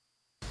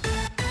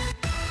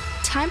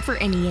time for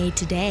NEA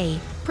Today,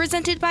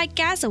 presented by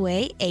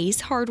Gazaway Ace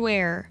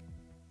Hardware.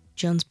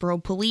 Jonesboro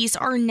police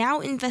are now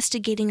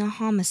investigating a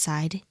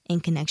homicide in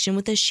connection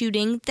with a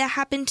shooting that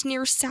happened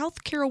near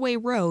South Caraway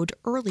Road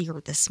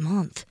earlier this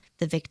month.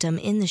 The victim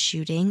in the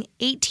shooting,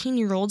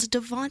 18-year-old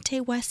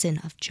Devontae Wesson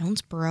of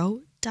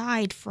Jonesboro,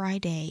 died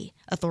Friday.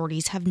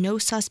 Authorities have no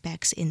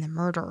suspects in the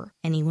murder.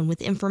 Anyone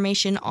with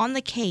information on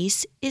the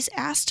case is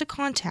asked to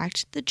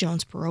contact the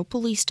Jonesboro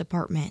Police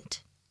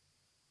Department.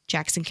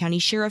 Jackson County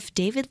Sheriff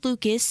David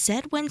Lucas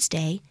said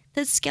Wednesday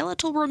that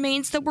skeletal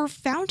remains that were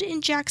found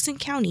in Jackson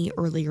County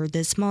earlier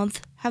this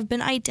month have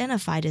been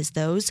identified as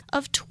those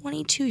of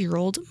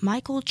 22-year-old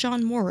Michael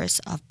John Morris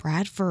of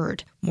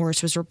Bradford.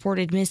 Morris was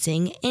reported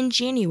missing in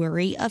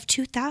January of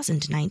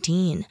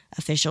 2019.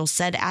 Officials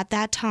said at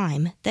that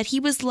time that he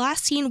was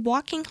last seen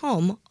walking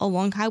home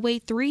along Highway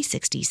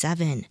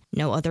 367.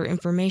 No other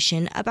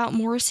information about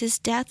Morris's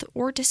death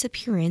or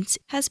disappearance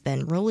has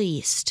been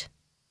released.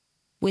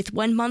 With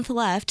 1 month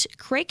left,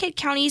 Craighead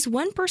County's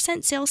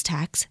 1% sales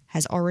tax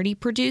has already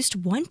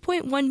produced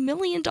 $1.1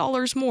 million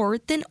more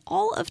than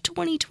all of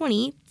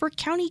 2020 for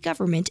county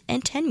government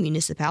and 10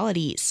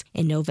 municipalities.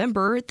 In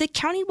November, the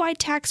countywide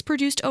tax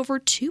produced over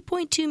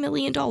 $2.2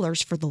 million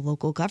for the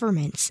local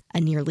governments,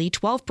 a nearly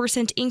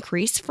 12%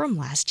 increase from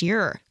last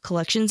year.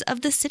 Collections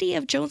of the City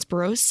of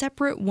Jonesboro's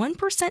separate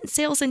 1%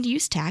 sales and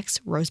use tax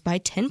rose by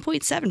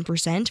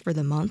 10.7% for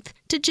the month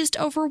to just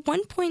over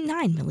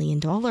 $1.9 million.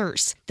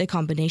 The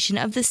combination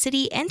of the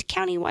city and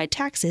countywide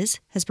taxes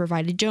has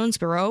provided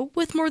Jonesboro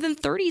with more than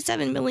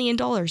 $37 million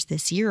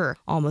this year,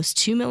 almost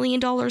 $2 million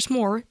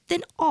more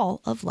than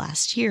all of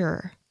last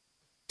year.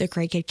 The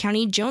Craighead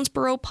County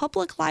Jonesboro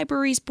Public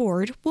Libraries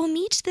Board will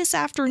meet this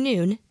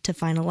afternoon to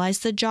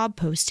finalize the job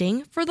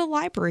posting for the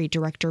library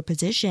director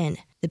position.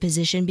 The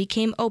position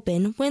became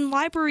open when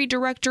Library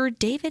Director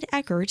David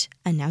Eckert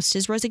announced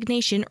his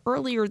resignation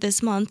earlier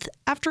this month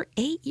after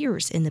 8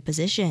 years in the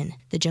position.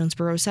 The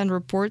Jonesboro Sun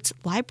reports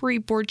Library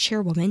Board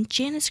Chairwoman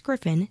Janice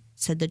Griffin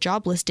said the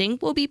job listing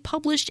will be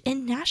published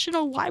in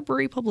national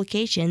library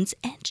publications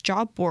and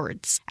job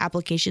boards.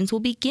 Applications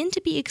will begin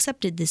to be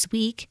accepted this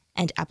week,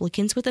 and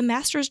applicants with a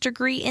master's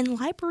degree in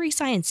library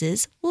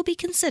sciences will be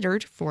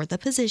considered for the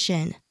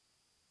position.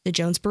 The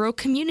Jonesboro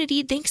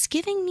Community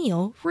Thanksgiving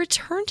meal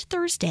returned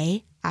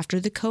Thursday after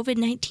the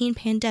COVID-19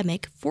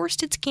 pandemic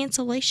forced its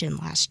cancellation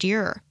last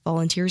year.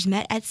 Volunteers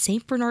met at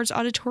St. Bernard's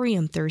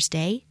Auditorium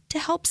Thursday to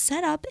help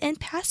set up and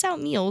pass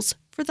out meals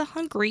for the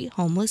hungry,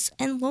 homeless,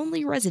 and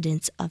lonely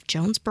residents of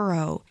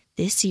Jonesboro.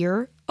 This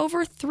year,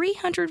 over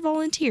 300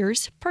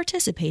 volunteers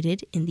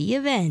participated in the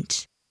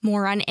event.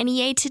 More on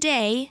NEA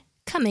Today,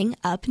 coming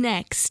up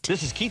next.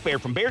 This is Keith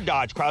Baird from Baird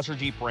Dodge Chrysler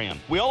Jeep Ram.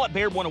 We all at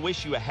Baird want to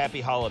wish you a happy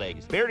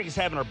holidays. Baird is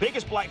having our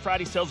biggest Black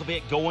Friday sales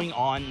event going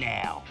on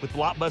now, with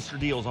blockbuster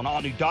deals on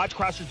all new Dodge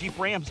Chrysler Jeep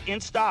Rams in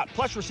stock.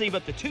 Plus, receive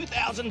up to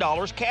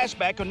 $2,000 cash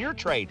back on your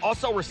trade.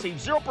 Also, receive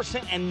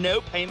 0% and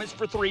no payments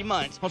for 3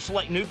 months on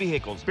select new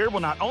vehicles. Baird will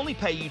not only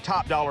pay you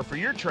top dollar for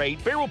your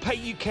trade, Baird will pay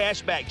you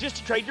cash back just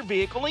to trade your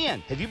vehicle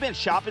in. Have you been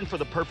shopping for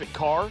the perfect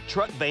car,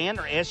 truck, van,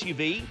 or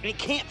SUV, and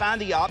can't find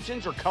the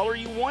options or color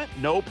you want?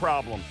 No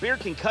problem.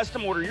 Baird can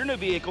custom order your new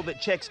vehicle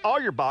that checks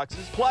all your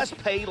boxes, plus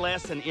pay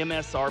less than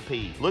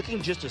MSRP. Looking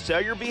just to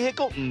sell your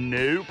vehicle?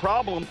 No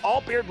problem.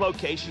 All Baird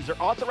locations are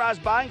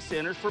authorized buying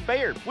centers for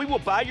Baird. We will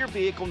buy your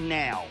vehicle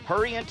now.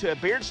 Hurry into a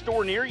Baird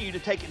store near you to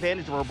take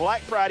advantage of our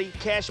Black Friday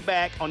cash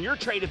back on your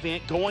trade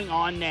event going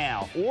on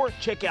now. Or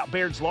check out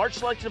Baird's large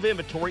selection of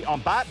inventory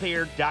on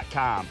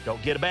buybaird.com.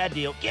 Don't get a bad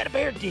deal, get a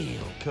Baird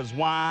deal. Because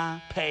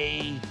why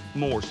pay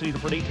more? See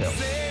for details.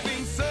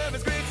 Saving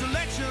service, great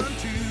selection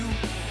too.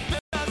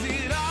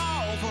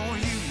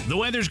 The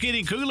weather's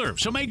getting cooler,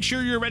 so make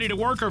sure you're ready to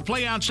work or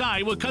play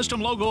outside with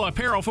custom logo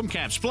apparel from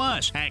Caps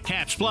Plus. At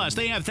Caps Plus,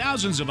 they have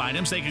thousands of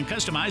items they can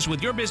customize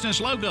with your business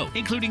logo,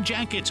 including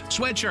jackets,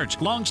 sweatshirts,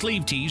 long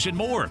sleeve tees, and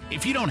more.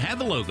 If you don't have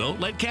the logo,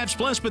 let Caps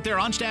Plus put their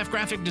on-staff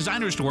graphic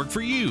designers to work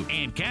for you.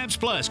 And Caps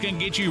Plus can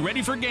get you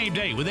ready for game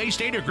day with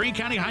A-State or Greene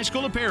County High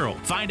School apparel.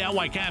 Find out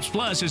why Caps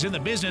Plus is in the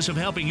business of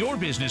helping your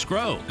business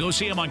grow. Go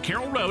see them on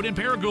Carroll Road in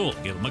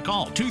Paragould. Give them a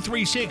call,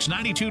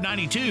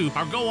 236-9292,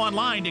 or go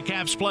online to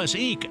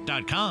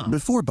CapsPlusInc.com.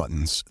 Before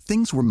buttons,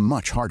 things were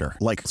much harder,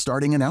 like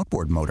starting an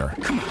outboard motor.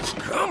 Come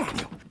on.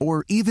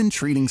 Or even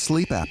treating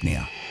sleep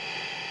apnea.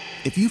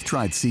 If you've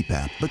tried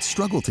CPAP but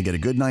struggled to get a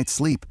good night's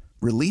sleep,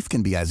 relief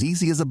can be as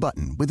easy as a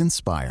button with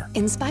Inspire.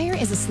 Inspire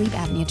is a sleep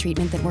apnea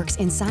treatment that works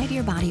inside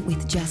your body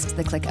with just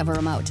the click of a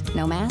remote.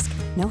 No mask,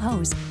 no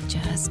hose,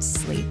 just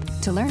sleep.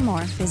 To learn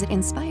more, visit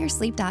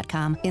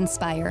InspireSleep.com.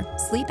 Inspire,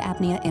 sleep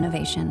apnea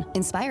innovation.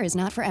 Inspire is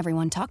not for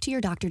everyone. Talk to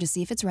your doctor to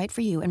see if it's right for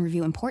you and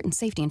review important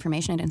safety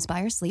information at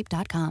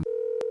InspireSleep.com.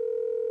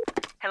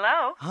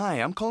 Hello? Hi,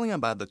 I'm calling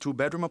about the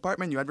 2-bedroom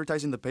apartment you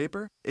advertised in the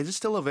paper. Is it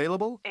still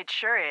available? It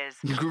sure is.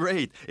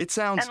 Great. It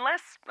sounds...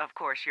 Unless, of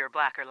course, you're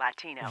Black or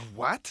Latino.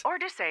 What? Or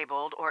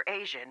disabled or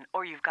Asian,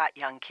 or you've got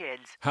young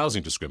kids.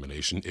 Housing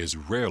discrimination is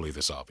rarely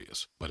this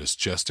obvious, but it's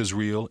just as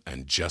real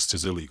and just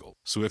as illegal.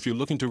 So if you're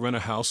looking to rent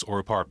a house or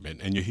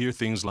apartment and you hear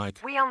things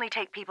like, "We only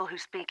take people who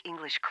speak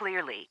English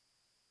clearly,"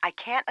 I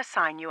can't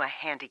assign you a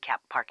handicap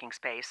parking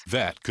space.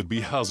 That could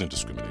be housing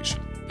discrimination,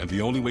 and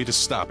the only way to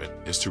stop it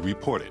is to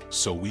report it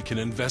so we can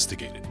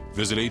investigate it.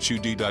 Visit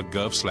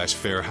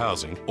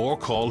hud.gov/fairhousing or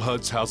call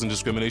HUD's Housing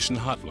Discrimination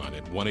Hotline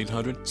at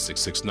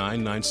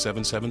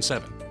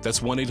 1-800-669-9777. That's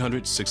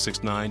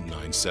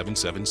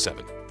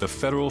 1-800-669-9777. The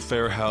Federal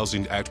Fair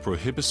Housing Act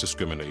prohibits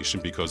discrimination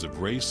because of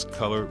race,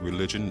 color,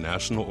 religion,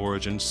 national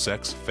origin,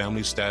 sex,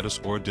 family status,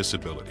 or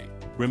disability.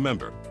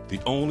 Remember, the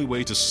only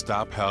way to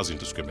stop housing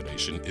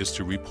discrimination is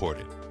to report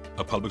it.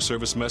 A public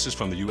service message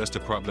from the U.S.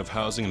 Department of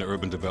Housing and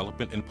Urban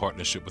Development in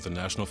partnership with the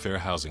National Fair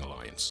Housing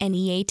Alliance.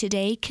 NEA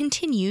Today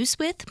continues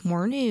with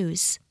more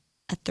news.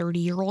 A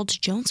 30-year-old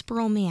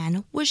Jonesboro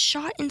man was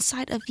shot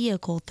inside a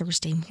vehicle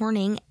Thursday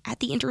morning at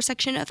the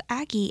intersection of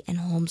Aggie and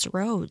Holmes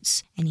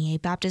Roads. NEA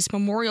Baptist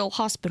Memorial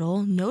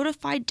Hospital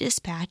notified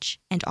dispatch,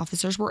 and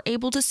officers were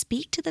able to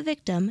speak to the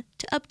victim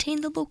to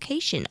obtain the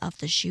location of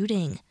the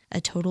shooting. A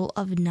total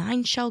of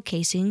 9 shell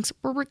casings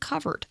were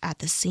recovered at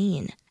the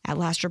scene. At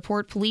last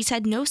report, police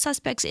had no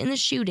suspects in the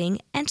shooting,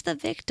 and the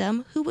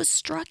victim, who was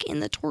struck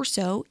in the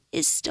torso,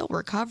 is still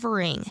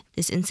recovering.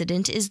 This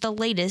incident is the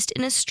latest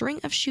in a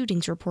string of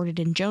shootings reported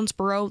in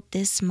Jonesboro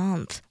this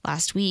month.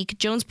 Last week,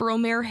 Jonesboro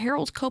Mayor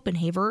Harold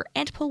Copenhaver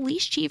and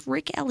Police Chief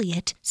Rick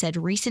Elliott said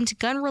recent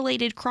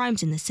gun-related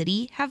crimes in the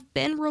city have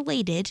been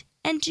related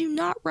and do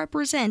not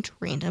represent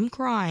random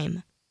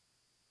crime.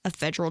 A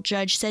federal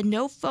judge said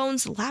no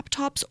phones,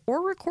 laptops,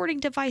 or recording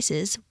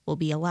devices will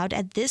be allowed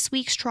at this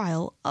week's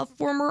trial of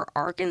former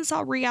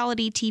Arkansas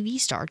reality TV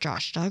star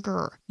Josh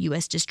Duggar.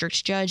 U.S.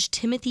 District Judge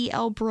Timothy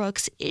L.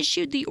 Brooks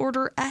issued the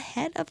order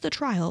ahead of the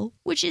trial,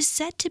 which is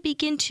set to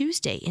begin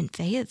Tuesday in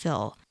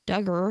Fayetteville.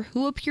 Duggar,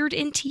 who appeared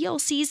in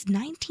TLC's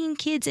 19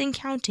 Kids and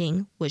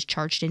Counting, was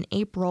charged in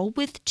April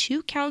with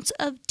 2 counts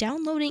of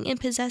downloading and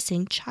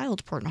possessing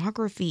child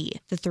pornography.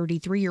 The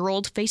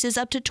 33-year-old faces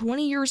up to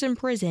 20 years in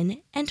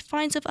prison and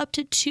fines of up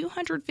to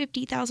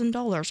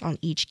 $250,000 on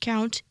each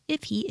count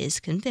if he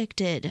is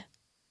convicted.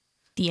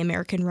 The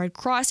American Red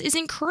Cross is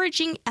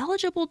encouraging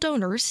eligible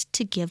donors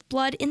to give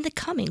blood in the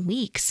coming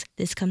weeks.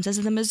 This comes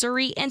as the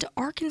Missouri and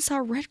Arkansas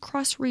Red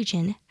Cross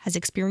region has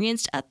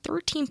experienced a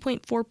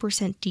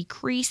 13.4%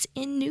 decrease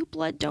in new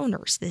blood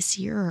donors this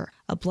year.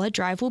 A blood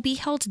drive will be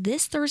held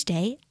this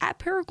Thursday at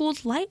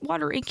Paragould Light,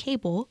 Water, and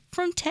Cable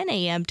from 10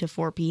 a.m. to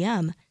 4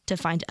 p.m. To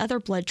find other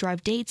blood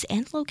drive dates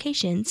and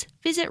locations,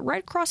 visit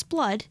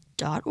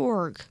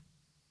redcrossblood.org.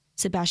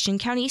 Sebastian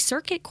County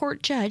Circuit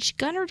Court Judge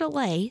Gunnar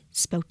DeLay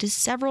spoke to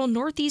several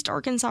Northeast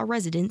Arkansas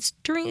residents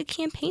during a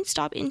campaign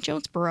stop in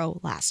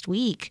Jonesboro last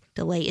week.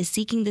 DeLay is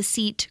seeking the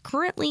seat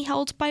currently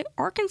held by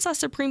Arkansas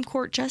Supreme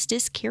Court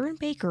Justice Karen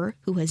Baker,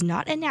 who has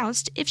not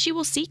announced if she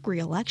will seek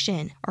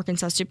re-election.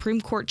 Arkansas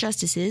Supreme Court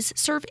justices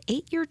serve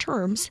 8-year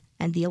terms,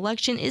 and the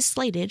election is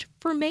slated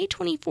for May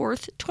 24,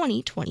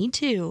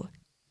 2022.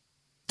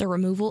 The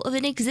removal of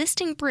an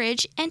existing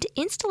bridge and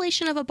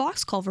installation of a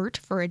box culvert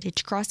for a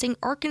ditch crossing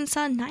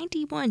Arkansas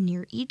 91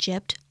 near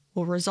Egypt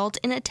will result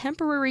in a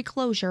temporary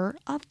closure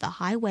of the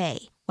highway.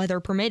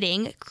 Weather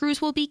permitting,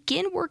 crews will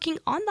begin working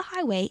on the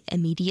highway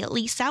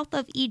immediately south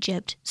of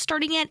Egypt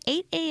starting at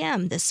 8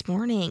 a.m. this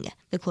morning.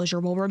 The closure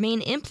will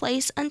remain in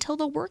place until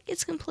the work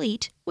is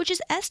complete, which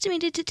is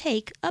estimated to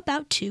take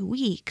about 2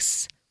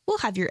 weeks. We'll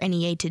have your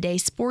NEA Today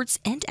sports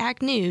and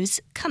ag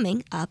news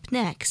coming up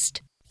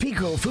next.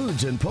 Pico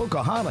Foods in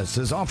Pocahontas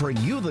is offering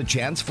you the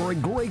chance for a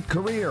great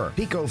career.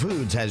 Pico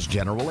Foods has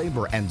general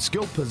labor and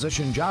skilled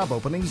position job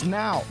openings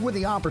now with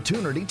the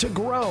opportunity to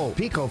grow.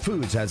 Pico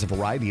Foods has a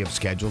variety of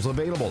schedules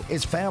available,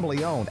 is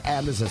family owned,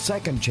 and is a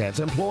second chance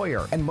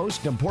employer. And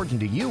most important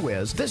to you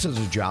is this is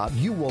a job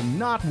you will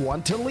not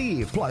want to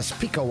leave. Plus,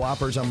 Pico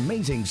offers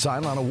amazing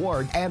sign-on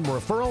award and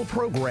referral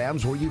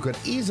programs where you could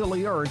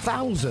easily earn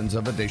thousands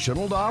of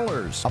additional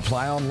dollars.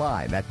 Apply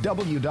online at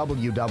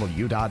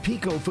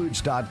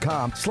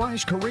www.picofoods.com/careers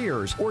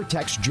or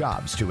text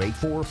jobs to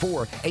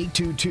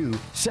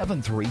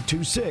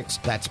 844-822-7326.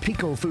 That's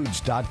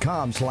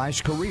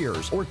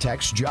picofoods.com/careers or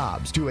text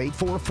jobs to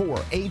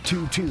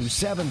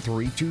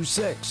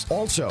 844-822-7326.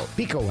 Also,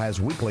 Pico has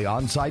weekly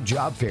on-site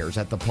job fairs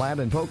at the plant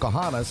in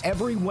Pocahontas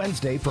every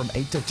Wednesday from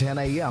 8 to 10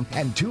 a.m.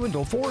 and 2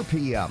 until 4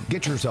 p.m.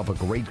 Get yourself a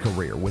great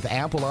career with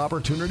ample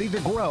opportunity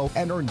to grow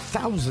and earn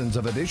thousands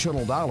of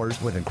additional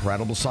dollars with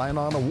incredible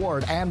sign-on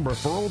award and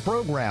referral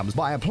programs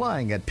by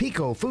applying at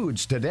Pico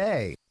Foods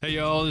today. Hey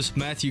y'all, this is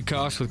Matthew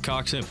Cox with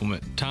Cox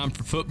Implement. Time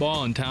for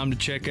football and time to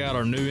check out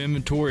our new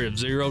inventory of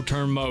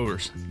zero-turn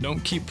mowers.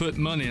 Don't keep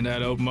putting money in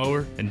that old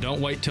mower and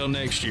don't wait till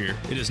next year.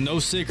 It is no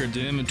secret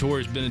that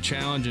inventory has been a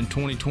challenge in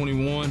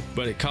 2021,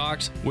 but at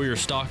Cox, we are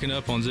stocking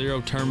up on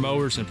zero-turn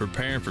mowers and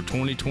preparing for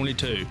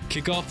 2022.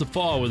 Kick off the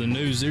fall with a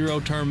new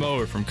zero-turn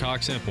mower from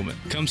Cox Implement.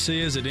 Come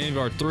see us at any of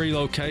our 3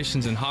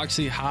 locations in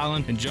Hoxie,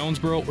 Highland, and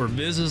Jonesboro, or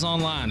visit us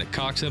online at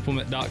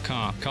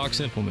coximplement.com. Cox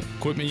Implement.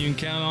 Equipment you can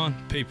count on,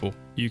 people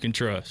you can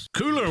trust.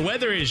 Cooler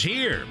weather is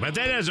here, but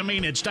that doesn't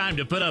mean it's time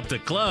to put up the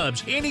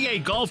clubs. NEA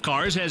Golf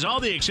Cars has all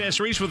the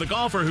accessories for the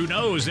golfer who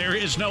knows there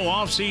is no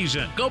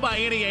off-season. Go by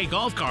NEA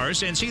Golf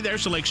Cars and see their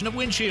selection of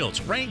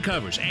windshields, rain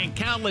covers, and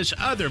countless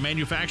other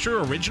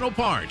manufacturer original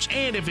parts.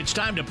 And if it's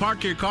time to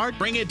park your car,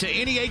 bring it to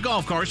NEA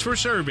Golf Cars for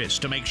service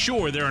to make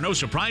sure there are no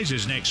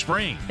surprises next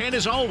spring. And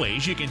as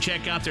always, you can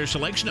check out their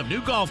selection of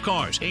new golf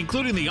cars,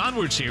 including the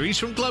Onward series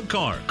from Club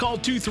Car. Call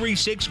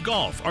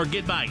 236-GOLF or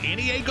get by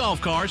NEA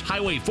Golf Cars,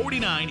 Highway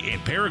 49 in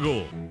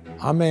Paragould.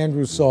 I'm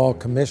Andrew Saul,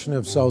 Commissioner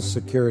of Social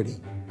Security.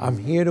 I'm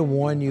here to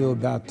warn you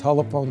about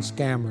telephone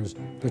scammers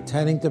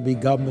pretending to be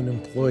government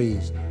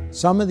employees.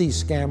 Some of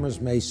these scammers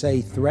may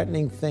say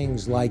threatening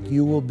things like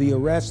you will be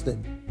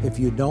arrested if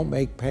you don't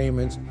make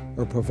payments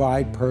or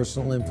provide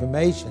personal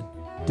information.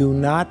 Do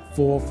not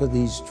fall for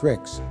these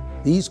tricks.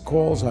 These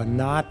calls are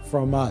not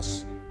from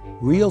us.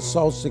 Real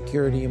Social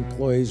Security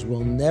employees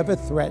will never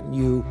threaten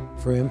you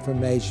for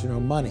information or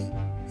money.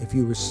 If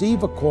you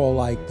receive a call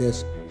like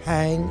this,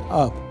 hang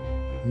up.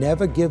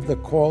 Never give the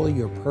caller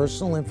your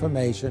personal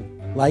information,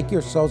 like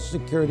your Social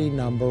Security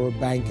number or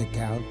bank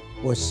account,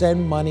 or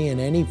send money in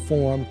any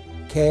form,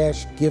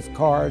 cash, gift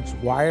cards,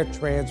 wire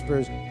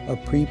transfers, or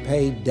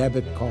prepaid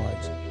debit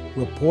cards.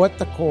 Report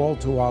the call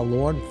to our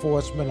law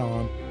enforcement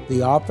arm,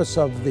 the Office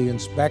of the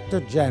Inspector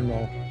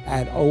General,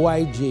 at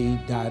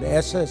oig.ssa.gov.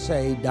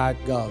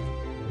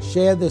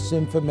 Share this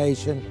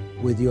information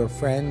with your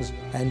friends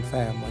and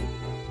family.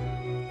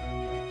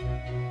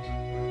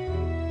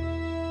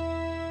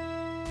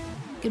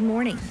 Good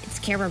morning. It's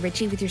Kara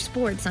Ritchie with your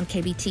sports on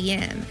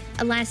KBTM.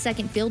 A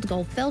last-second field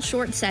goal fell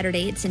short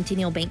Saturday at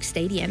Centennial Bank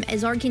Stadium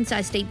as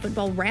Arkansas State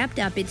football wrapped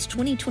up its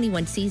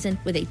 2021 season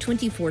with a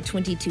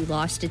 24-22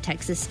 loss to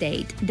Texas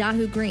State.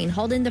 Dahu Green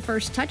hauled in the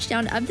first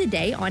touchdown of the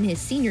day on his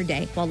senior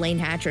day, while Lane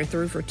Hatcher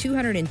threw for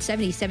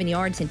 277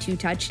 yards and 2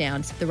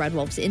 touchdowns. The Red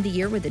Wolves end the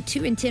year with a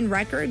 2-10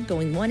 record,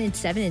 going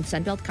 1-7 in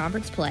Sun Belt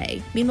Conference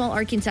play. Meanwhile,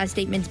 Arkansas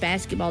State men's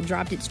basketball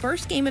dropped its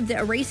first game of the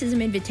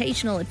Racism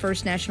Invitational at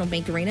First National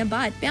Bank Arena,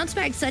 but bounced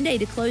back Sunday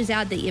to close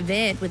out the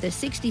event with a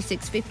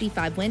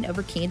 66-55 win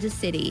over Kansas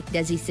City.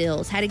 Desi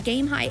Sills had a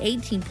game-high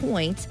 18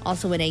 points.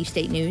 Also in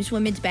A-State news,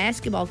 women's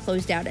basketball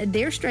closed out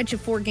their stretch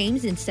of 4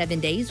 games in 7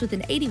 days with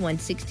an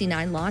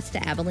 81-69 loss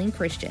to Abilene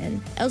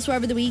Christian. Elsewhere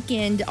over the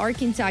weekend,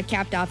 Arkansas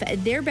capped off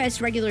their best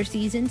regular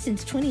season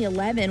since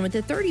 2011 with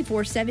a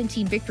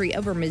 34-17 victory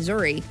over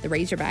Missouri. The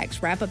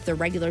Razorbacks wrap up their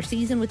regular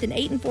season with an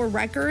 8-4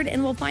 record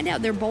and will find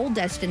out their bowl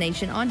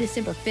destination on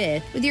December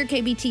 5th. With your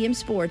KBTM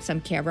Sports,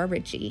 I'm Kara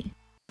Ritchie.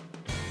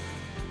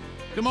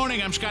 Good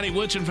morning, I'm Scotty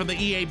Woodson from the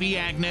EAB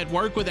Ag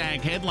Network with Ag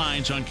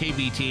Headlines on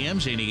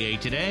KBTM's NEA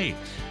Today.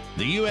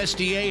 The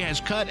USDA has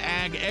cut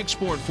ag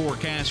export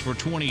forecasts for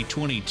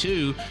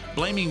 2022,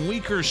 blaming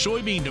weaker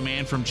soybean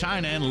demand from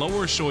China and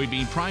lower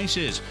soybean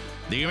prices.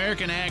 The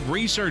American Ag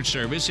Research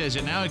Service says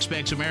it now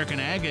expects American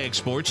ag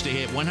exports to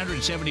hit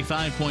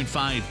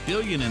 $175.5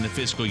 billion in the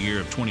fiscal year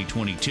of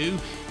 2022,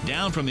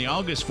 down from the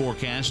August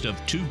forecast of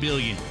 $2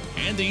 billion.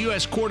 And the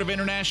U.S. Court of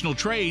International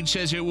Trade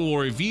says it will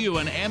review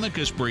an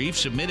amicus brief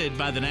submitted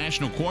by the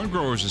National Corn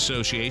Growers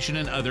Association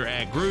and other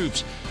ag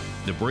groups.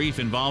 The brief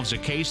involves a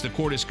case the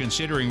court is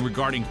considering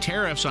regarding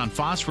tariffs on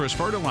phosphorus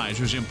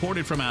fertilizers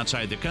imported from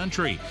outside the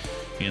country.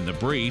 In the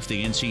brief,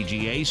 the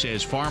NCGA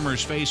says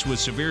farmers faced with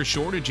severe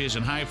shortages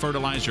and high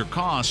fertilizer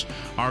costs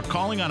are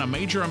calling on a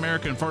major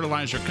American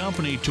fertilizer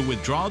company to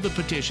withdraw the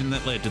petition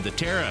that led to the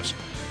tariffs.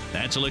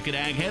 That's a look at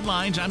Ag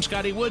Headlines. I'm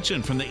Scotty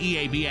Woodson from the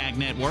EAB Ag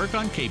Network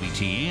on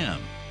KBTM.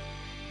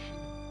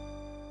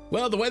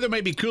 Well, the weather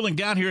may be cooling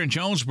down here in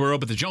Jonesboro,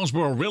 but the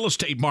Jonesboro real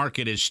estate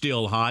market is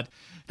still hot.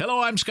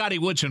 Hello, I'm Scotty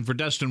Woodson for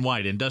Dustin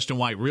White and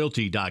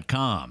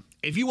DustinWhiteRealty.com.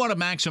 If you want to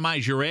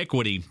maximize your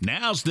equity,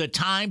 now's the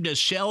time to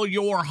sell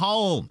your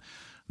home.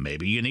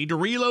 Maybe you need to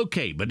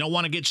relocate but don't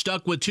want to get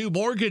stuck with 2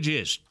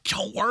 mortgages.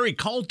 Don't worry,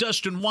 call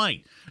Dustin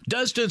White.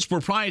 Dustin's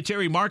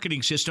proprietary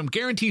marketing system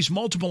guarantees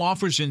multiple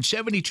offers in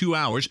 72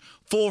 hours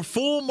for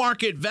full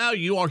market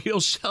value, or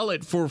he'll sell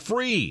it for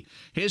free.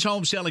 His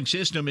home selling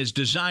system is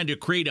designed to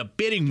create a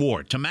bidding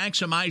war to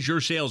maximize your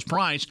sales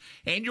price,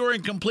 and you're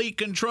in complete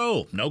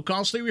control. No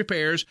costly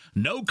repairs,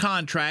 no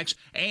contracts,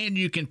 and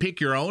you can pick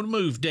your own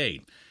move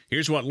date.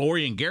 Here's what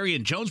Lori and Gary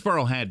in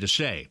Jonesboro had to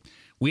say.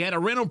 We had a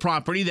rental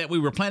property that we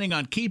were planning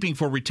on keeping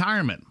for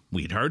retirement.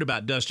 We'd heard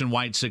about Dustin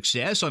White's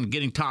success on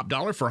getting top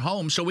dollar for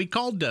homes, so we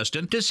called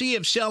Dustin to see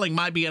if selling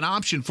might be an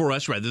option for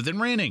us rather than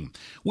renting.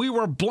 We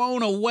were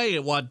blown away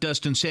at what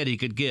Dustin said he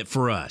could get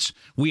for us.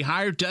 We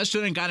hired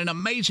Dustin and got an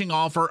amazing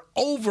offer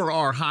over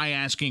our high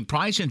asking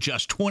price in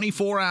just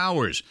 24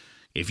 hours.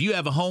 If you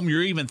have a home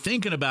you're even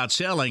thinking about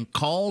selling,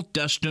 call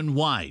Dustin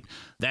White.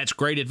 That's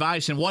great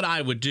advice and what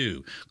I would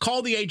do.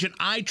 Call the agent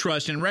I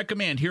trust and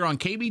recommend here on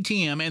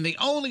KBTM, and the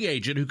only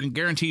agent who can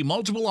guarantee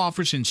multiple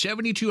offers in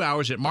 72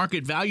 hours at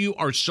market value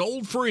are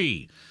sold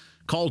free.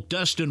 Call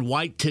Dustin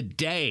White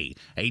today,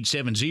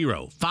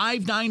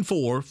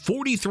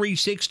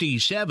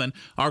 870-594-4367,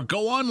 or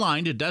go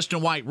online to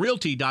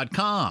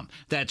DustinWhiteRealty.com.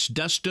 That's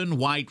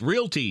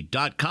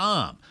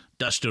DustinWhiteRealty.com.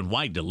 Dustin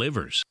White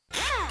delivers.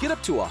 Get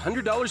up to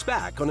 $100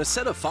 back on a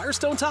set of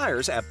Firestone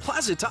tires at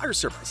Plaza Tire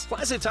Service.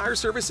 Plaza Tire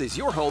Service is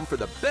your home for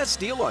the best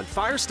deal on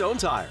Firestone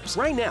tires.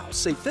 Right now,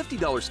 save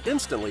 $50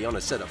 instantly on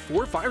a set of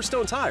 4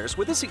 Firestone tires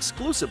with this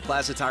exclusive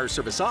Plaza Tire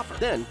Service offer.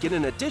 Then get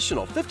an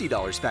additional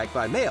 $50 back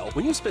by mail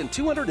when you spend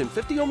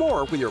 $250 or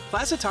more with your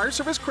Plaza Tire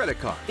Service credit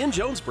card. In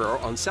Jonesboro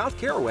on South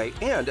Caraway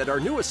and at our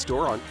newest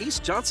store on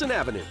East Johnson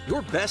Avenue.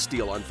 Your best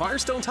deal on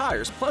Firestone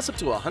tires plus up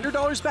to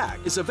 $100 back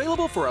is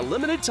available for a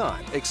limited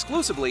time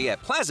exclusively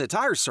at Plaza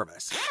Tire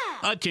Service.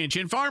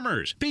 Attention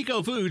farmers!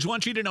 Pico Foods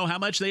wants you to know how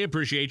much they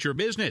appreciate your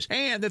business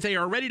and that they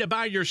are ready to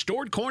buy your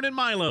stored corn and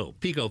Milo.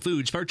 Pico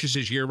Foods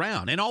purchases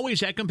year-round and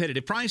always at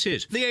competitive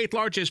prices. The 8th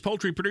largest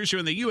poultry producer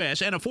in the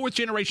U.S. and a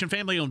 4th-generation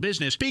family-owned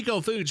business,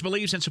 Pico Foods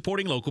believes in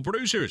supporting local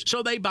producers.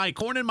 So they buy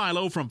corn and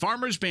Milo from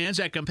farmers' bins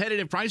at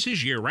competitive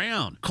prices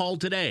year-round. Call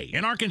today.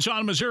 In Arkansas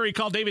and Missouri,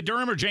 call David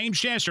Durham or James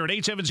Chester at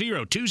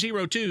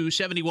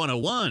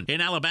 870-202-7101. In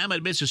Alabama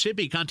and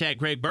Mississippi, contact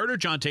Greg Bird or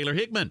John Taylor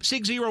Hickman,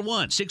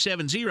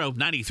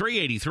 601-670-9383.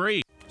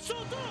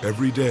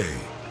 Every day,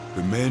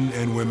 the men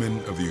and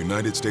women of the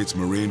United States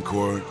Marine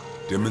Corps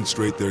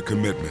demonstrate their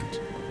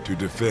commitment to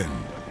defend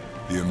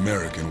the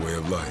American way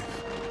of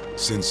life.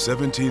 Since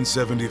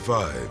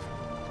 1775,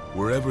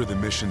 wherever the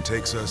mission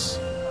takes us,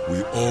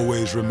 we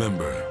always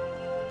remember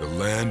the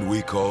land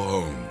we call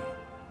home.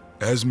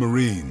 As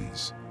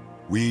Marines,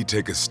 we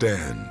take a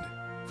stand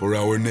for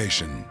our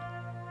nation,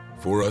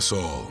 for us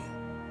all.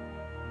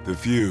 The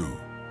few,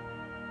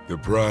 the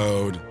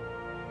proud,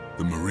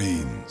 the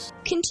Marines.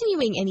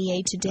 Continuing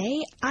NEA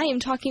Today, I am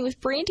talking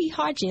with Brandy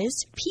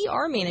Hodges,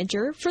 PR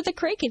Manager for the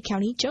Craighead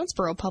County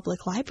Jonesboro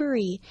Public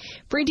Library.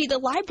 Brandy, the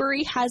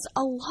library has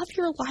a Love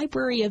Your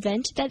Library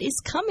event that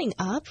is coming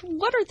up.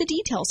 What are the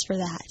details for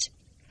that?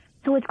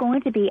 So it's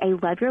going to be a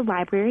Love Your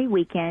Library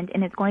weekend,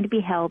 and it's going to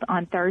be held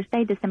on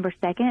Thursday, December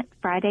 2nd,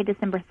 Friday,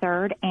 December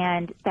 3rd,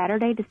 and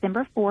Saturday,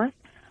 December 4th.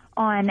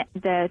 On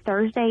the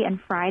Thursday and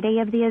Friday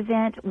of the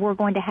event, we're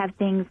going to have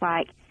things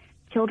like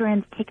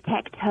children's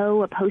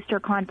tic-tac-toe, a poster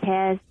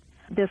contest.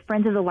 The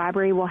Friends of the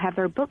Library will have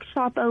their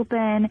bookshop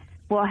open.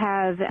 We'll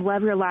have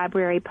Love Your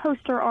Library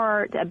poster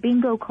art, a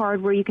bingo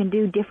card where you can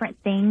do different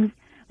things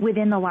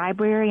within the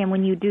library, and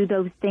when you do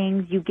those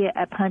things, you get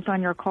a punch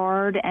on your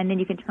card, and then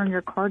you can turn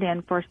your card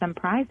in for some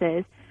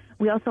prizes.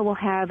 We also will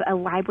have a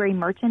library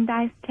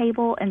merchandise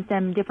table and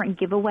some different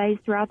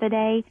giveaways throughout the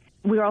day.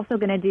 We're also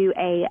going to do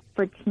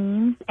for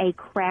teens, a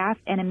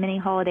craft and a mini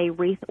holiday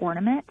wreath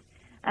ornament.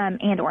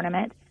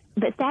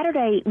 But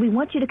Saturday, we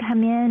want you to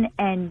come in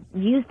and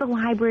use the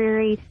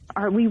library.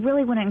 We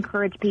really want to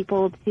encourage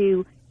people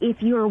to,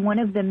 if you're one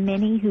of the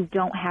many who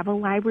don't have a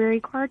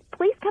library card,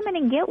 please come in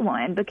and get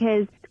one,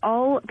 because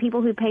all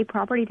people who pay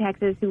property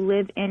taxes who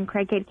live in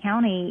Craighead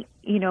County,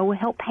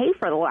 help pay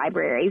for the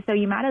library, so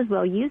you might as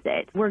well use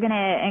it. We're going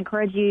to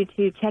encourage you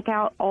to check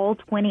out all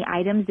 20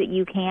 items that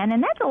you can,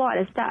 and that's a lot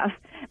of stuff,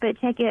 but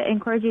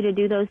encourage you to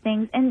do those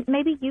things and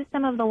maybe use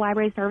some of the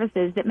library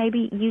services that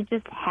maybe you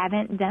just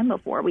haven't done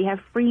before. We have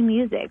free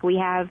music. We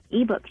have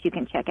ebooks you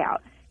can check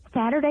out.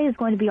 Saturday is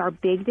going to be our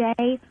big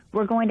day.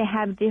 We're going to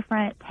have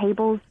different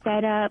tables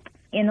set up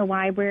in the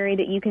library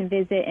that you can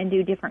visit and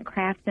do different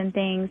crafts and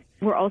things.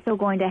 We're also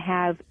going to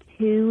have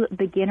 2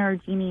 beginner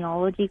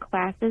genealogy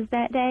classes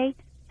that day.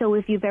 So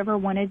if you've ever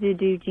wanted to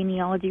do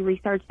genealogy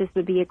research, this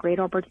would be a great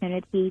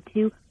opportunity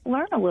to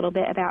learn a little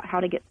bit about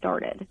how to get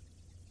started.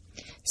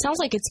 Sounds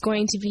like it's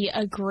going to be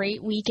a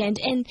great weekend.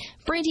 And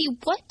Brandy,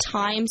 what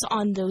times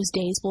on those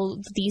days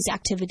will these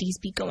activities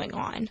be going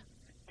on?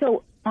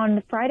 So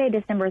on Friday,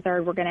 December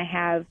 3rd, we're going to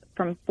have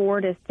from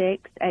 4 to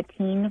 6 a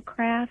teen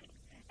craft.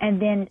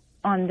 And then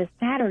on the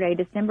Saturday,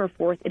 December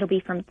 4th, it'll be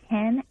from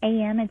 10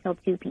 a.m. until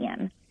 2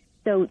 p.m.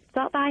 So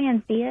stop by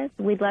and see us.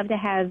 We'd love to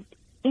have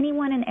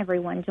anyone and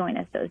everyone join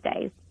us those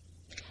days.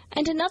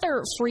 And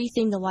another free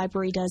thing the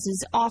library does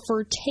is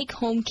offer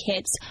take-home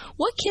kits.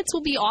 What kits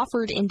will be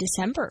offered in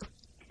December?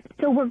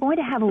 So we're going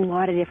to have a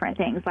lot of different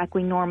things like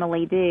we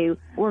normally do.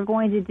 We're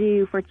going to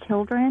do for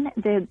children,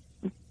 the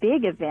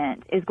big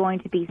event is going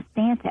to be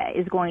Santa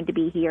is going to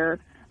be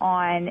here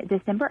on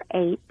December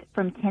 8th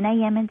from 10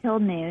 a.m. until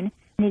noon.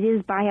 And it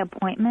is by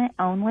appointment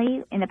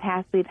only. In the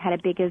past, we've had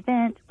a big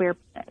event where,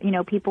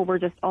 people were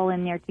just all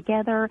in there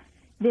together.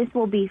 This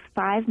will be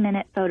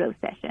 5-minute photo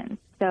sessions.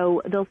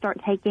 So they'll start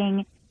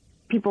taking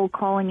people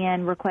calling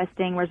in,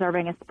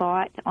 reserving a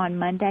spot on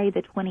Monday,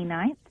 the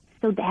 29th.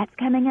 So that's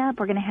coming up.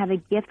 We're going to have a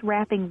gift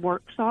wrapping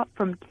workshop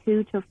from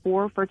 2 to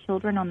 4 for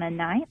children on the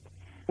 9th.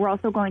 We're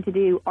also going to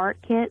do art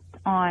kits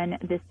on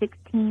the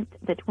 16th,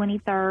 the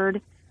 23rd.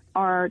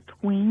 Our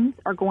tweens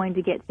are going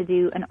to get to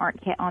do an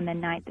art kit on the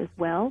 9th as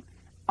well.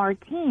 Our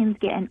teens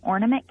get an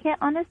ornament kit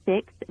on the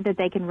 6th that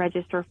they can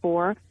register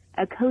for,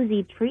 a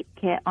cozy treat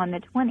kit on the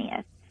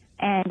 20th.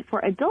 And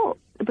for adults,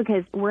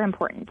 because we're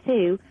important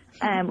too,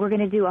 we're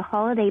going to do a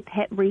holiday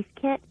pet wreath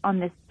kit on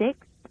the 6th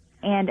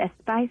and a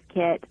spice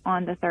kit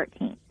on the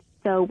 13th.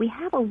 So we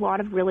have a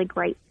lot of really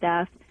great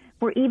stuff.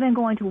 We're even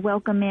going to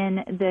welcome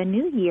in the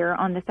new year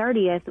on the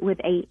 30th with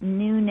a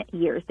noon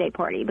Year's Day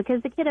party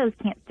because the kiddos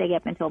can't stay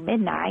up until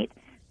midnight.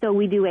 So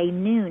we do a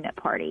noon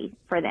party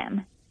for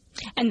them.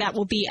 And that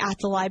will be at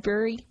the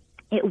library?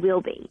 It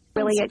will be.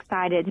 Really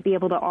excited to be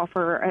able to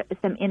offer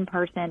some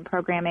in-person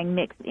programming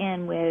mixed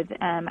in with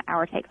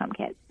our take-home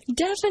kits.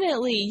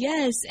 Definitely,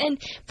 yes.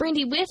 And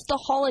Brandy, with the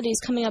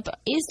holidays coming up,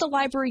 is the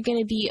library going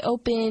to be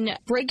open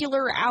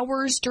regular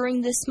hours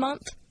during this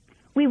month?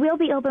 We will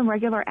be open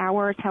regular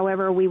hours.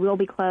 However, we will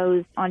be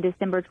closed on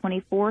December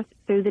 24th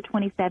through the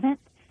 27th,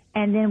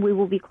 and then we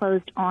will be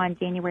closed on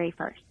January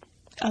 1st.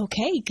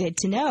 Okay, good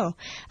to know.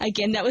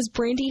 Again, that was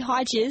Brandy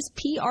Hodges,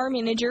 PR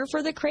Manager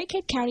for the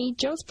Craighead County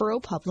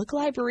Jonesboro Public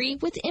Library,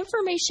 with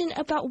information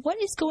about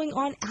what is going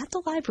on at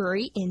the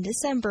library in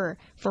December.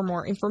 For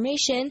more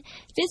information,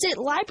 visit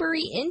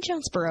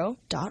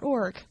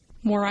libraryinjonesboro.org.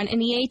 More on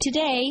NEA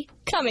Today,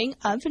 coming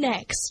up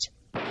next.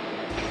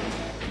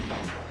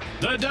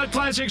 The Duck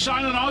Classic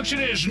Silent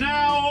Auction is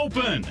now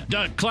open.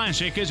 Duck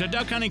Classic is a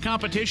duck hunting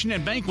competition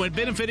and banquet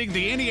benefiting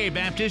the NEA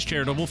Baptist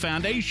Charitable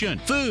Foundation.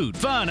 Food,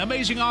 fun,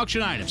 amazing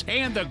auction items,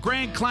 and the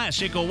Grand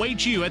Classic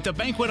awaits you at the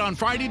banquet on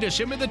Friday,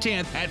 December the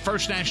 10th at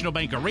First National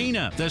Bank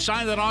Arena. The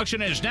silent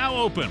auction is now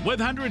open with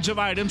hundreds of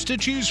items to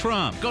choose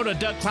from. Go to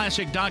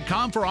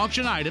duckclassic.com for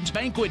auction items,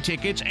 banquet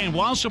tickets, and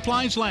while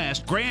supplies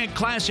last, Grand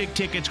Classic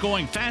tickets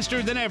going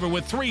faster than ever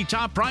with 3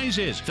 top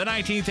prizes. The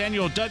 19th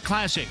Annual Duck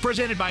Classic,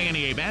 presented by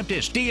NEA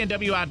Baptist, DNW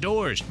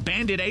Outdoors,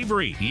 Bandit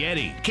Avery,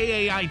 Yeti,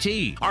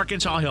 KAIT,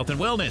 Arkansas Health and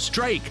Wellness,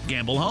 Drake,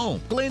 Gamble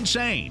Home, Glen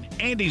Sane,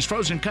 Andy's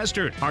Frozen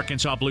Custard,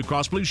 Arkansas Blue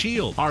Cross Blue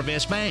Shield,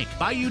 Arvest Bank,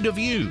 Bayou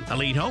DeView,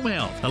 Elite Home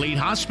Health, Elite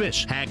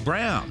Hospice, Hack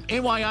Brown,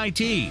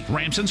 NYIT,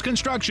 Ramson's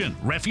Construction,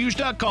 Refuge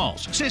Duck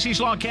Calls,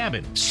 Sissy's Log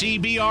Cabin,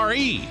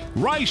 CBRE,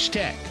 Rice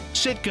Tech,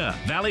 Sitka,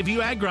 Valley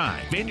View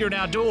Agri, Vineyard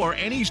Outdoor,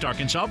 and East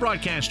Arkansas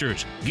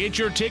Broadcasters. Get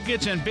your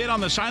tickets and bid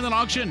on the silent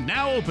auction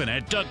now open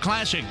at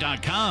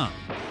duckclassic.com.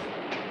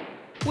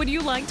 Would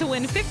you like to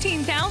win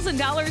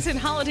 $15,000 in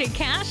holiday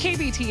cash?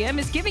 KBTM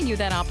is giving you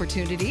that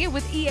opportunity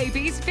with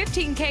EAB's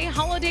 $15K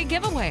holiday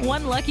giveaway.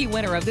 One lucky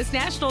winner of this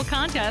national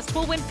contest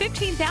will win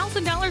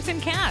 $15,000 in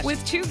cash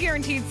with 2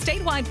 guaranteed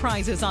statewide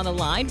prizes on the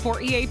line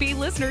for EAB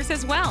listeners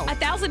as well. A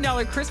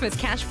 $1,000 Christmas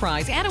cash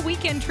prize and a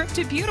weekend trip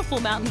to beautiful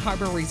Mountain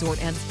Harbor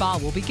Resort and Spa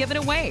will be given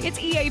away. It's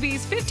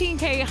EAB's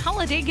 $15K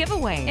holiday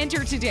giveaway.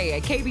 Enter today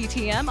at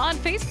KBTM on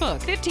Facebook.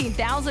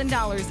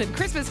 $15,000 in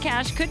Christmas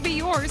cash could be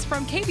yours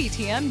from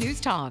KBTM News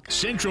Talk.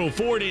 Central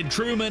Ford in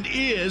Truman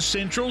is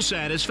Central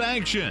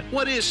Satisfaction.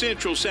 What is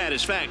Central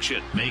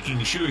Satisfaction?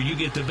 Making sure you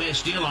get the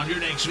best deal on your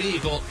next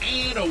vehicle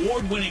and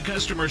award-winning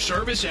customer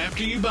service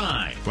after you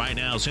buy. Right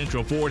now,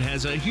 Central Ford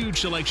has a huge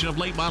selection of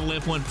late model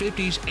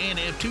F-150s and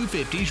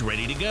F-250s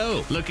ready to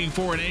go. Looking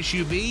for an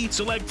SUV?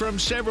 Select from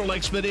several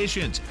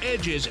Expeditions,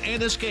 Edges,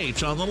 and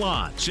Escapes on the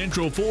lot.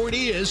 Central Ford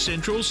is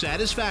Central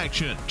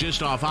Satisfaction.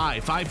 Just off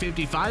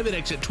I-555 at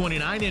exit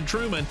 29 in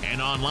Truman and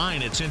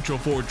online at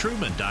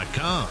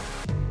centralfordtruman.com.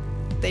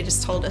 They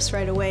just told us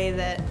right away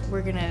that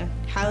we're going to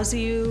house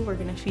you, we're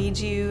going to feed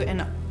you,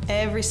 and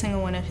every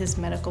single one of his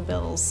medical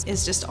bills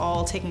is just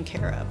all taken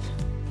care of.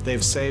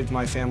 They've saved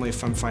my family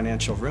from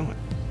financial ruin.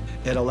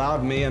 It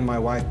allowed me and my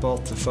wife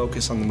both to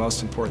focus on the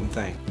most important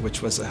thing,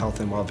 which was the health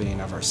and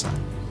well-being of our son.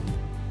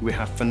 We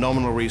have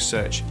phenomenal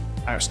research,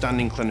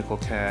 outstanding clinical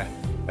care,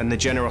 and the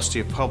generosity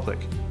of public,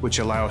 which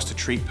allow us to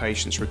treat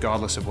patients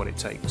regardless of what it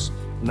takes.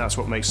 And that's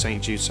what makes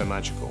St. Jude so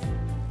magical.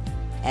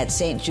 At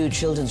St. Jude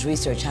Children's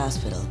Research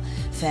Hospital,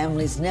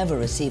 families never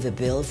receive a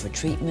bill for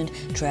treatment,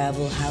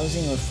 travel,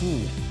 housing, or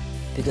food,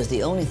 because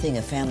the only thing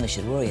a family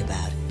should worry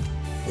about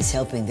is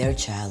helping their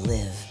child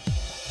live.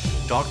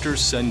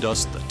 Doctors send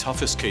us the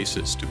toughest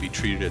cases to be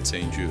treated at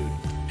St. Jude,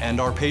 and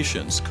our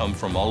patients come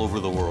from all over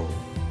the world.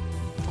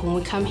 When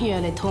we come here,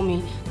 they told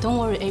me, don't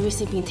worry,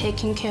 everything's being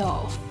taken care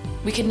of.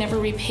 We could never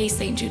repay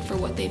St. Jude for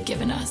what they've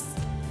given us.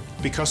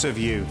 Because of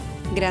you.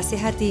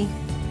 Gracias a ti.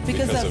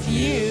 Because of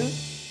you.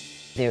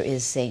 There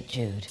is St.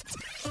 Jude.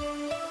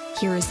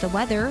 Here is the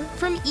weather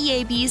from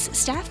EAB's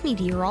staff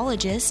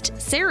meteorologist,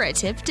 Sarah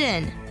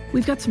Tipton.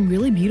 We've got some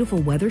really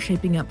beautiful weather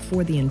shaping up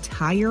for the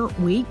entire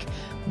week,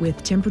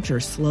 with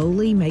temperatures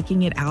slowly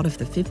making it out of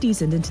the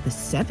 50s and into the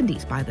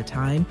 70s by the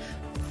time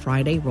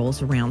Friday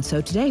rolls around.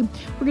 So today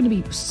we're going to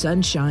be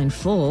sunshine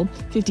full,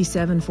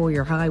 57 for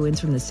your high, winds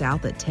from the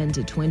south at 10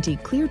 to 20,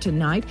 clear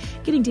tonight,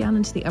 getting down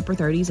into the upper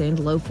 30s and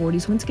low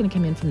 40s. Winds going to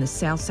come in from the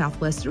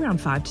south-southwest at around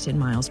 5 to 10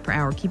 miles per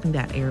hour, keeping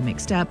that air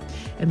mixed up,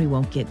 and we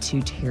won't get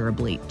too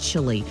terribly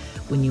chilly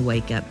when you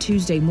wake up.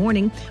 Tuesday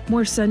morning,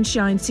 more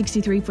sunshine,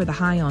 63 for the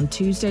high on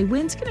Tuesday.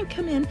 Winds going to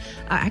come in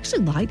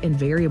actually light and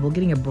variable,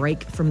 getting a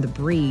break from the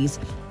breeze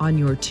on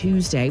your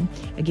Tuesday.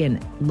 Again,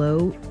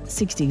 low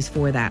 60s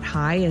for that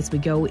high as we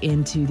go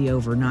into the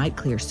overnight.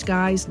 Clear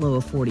skies, low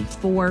of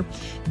 44.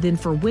 Then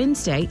for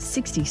Wednesday,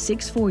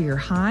 66 for your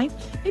high.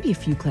 Maybe a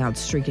few clouds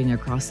streaking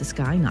across the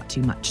sky, not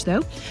too much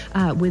though.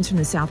 Winds from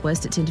the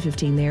southwest at 10 to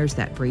 15. There's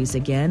that breeze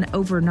again.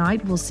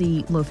 Overnight, we'll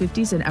see low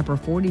 50s and upper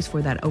 40s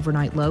for that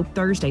overnight low.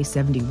 Thursday,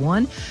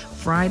 71.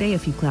 Friday, a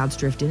few clouds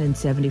drift in and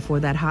 70 for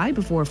that high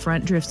before a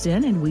front drifts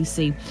in and we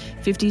see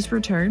 50s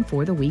return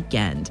for the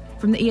weekend.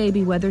 From the EAB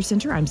KSB Weather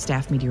Center, I'm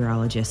staff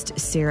meteorologist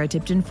Sarah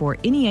Tipton for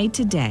NEA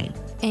Today.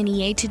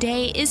 NEA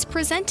Today is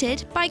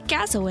presented by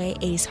Gazaway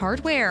Ace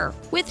Hardware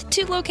with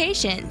 2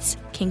 locations,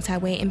 Kings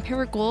Highway in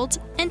Paragould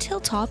and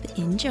Hilltop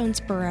in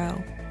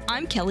Jonesboro.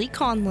 I'm Kelly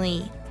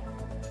Conley.